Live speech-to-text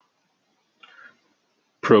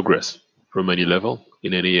progress from any level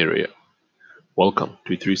in any area. Welcome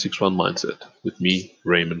to 361 Mindset with me,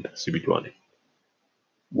 Raymond Sibitwani.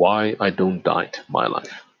 Why I don't diet my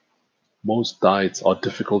life. Most diets are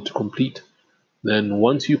difficult to complete. Then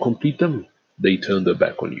once you complete them, they turn their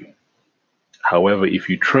back on you. However, if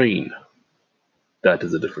you train, that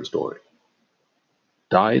is a different story.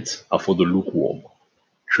 Diets are for the lukewarm.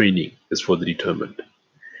 Training is for the determined.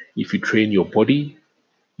 If you train your body,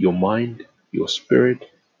 your mind, your spirit,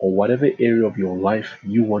 or whatever area of your life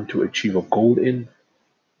you want to achieve a goal in,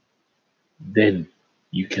 then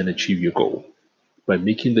you can achieve your goal by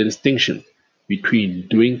making the distinction between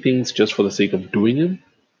doing things just for the sake of doing them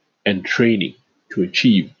and training to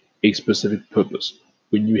achieve a specific purpose.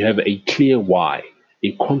 When you have a clear why,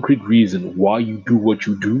 a concrete reason why you do what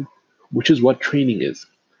you do, which is what training is.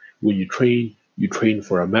 When you train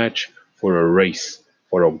for a match, for a race,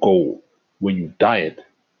 for a goal. When you diet,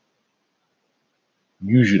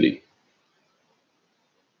 usually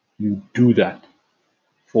you do that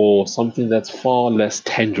for something that's far less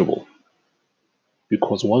tangible.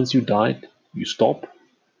 Because once you diet, you stop,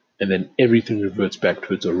 and then everything reverts back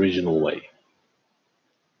to its original way.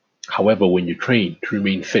 However, when you train to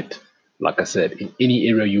remain fit, like I said, in any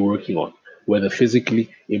area you're working on, whether physically,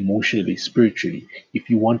 emotionally, spiritually, if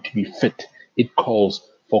you want to be fit, it calls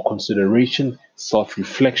for consideration, self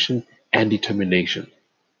reflection, and determination.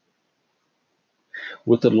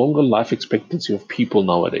 With the longer life expectancy of people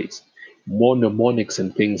nowadays, more mnemonics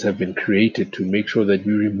and things have been created to make sure that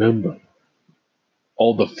we remember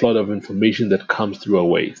all the flood of information that comes through our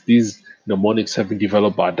ways. These mnemonics have been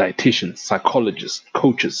developed by dietitians, psychologists,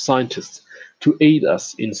 coaches, scientists to aid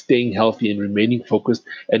us in staying healthy and remaining focused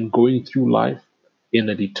and going through life in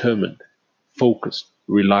a determined, focused,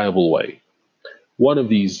 reliable way. One of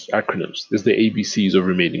these acronyms is the ABCs of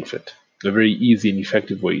remaining fit, a very easy and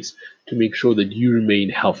effective ways to make sure that you remain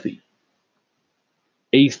healthy.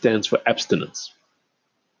 A stands for abstinence.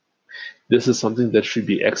 This is something that should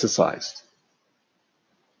be exercised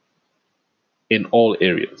in all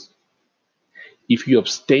areas. If you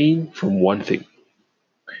abstain from one thing,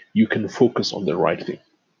 you can focus on the right thing.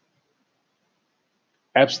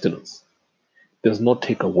 Abstinence does not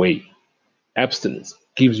take away. Abstinence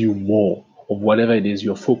gives you more of whatever it is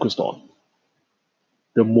you're focused on.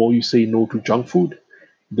 The more you say no to junk food,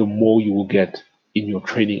 the more you will get in your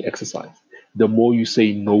training exercise. The more you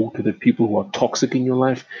say no to the people who are toxic in your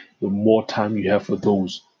life, the more time you have for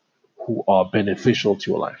those who are beneficial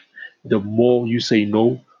to your life. The more you say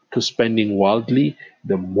no to spending wildly,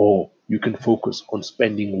 the more you can focus on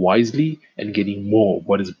spending wisely and getting more of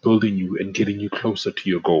what is building you and getting you closer to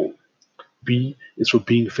your goal. B is for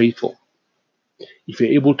being faithful. If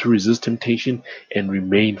you're able to resist temptation and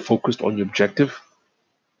remain focused on your objective,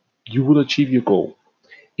 you will achieve your goal.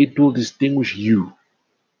 It will distinguish you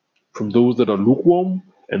from those that are lukewarm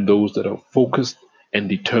and those that are focused and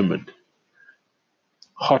determined.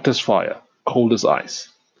 Hot as fire, cold as ice,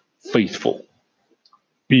 faithful.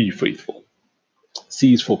 Be faithful.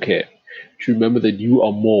 C is for care. To remember that you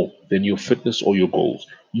are more than your fitness or your goals.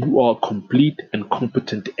 You are complete and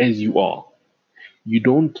competent as you are. You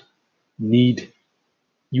don't need,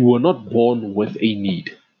 you were not born with a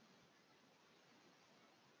need.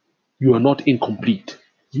 You are not incomplete.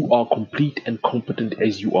 You are complete and competent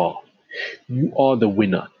as you are. You are the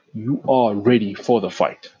winner. You are ready for the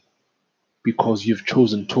fight because you've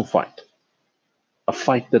chosen to fight. A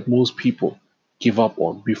fight that most people give up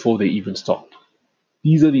on before they even start.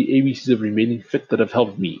 These are the ABCs of remaining fit that have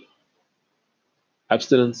helped me.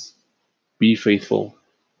 Abstinence, be faithful,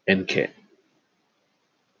 and care.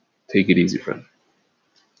 Take it easy, friend.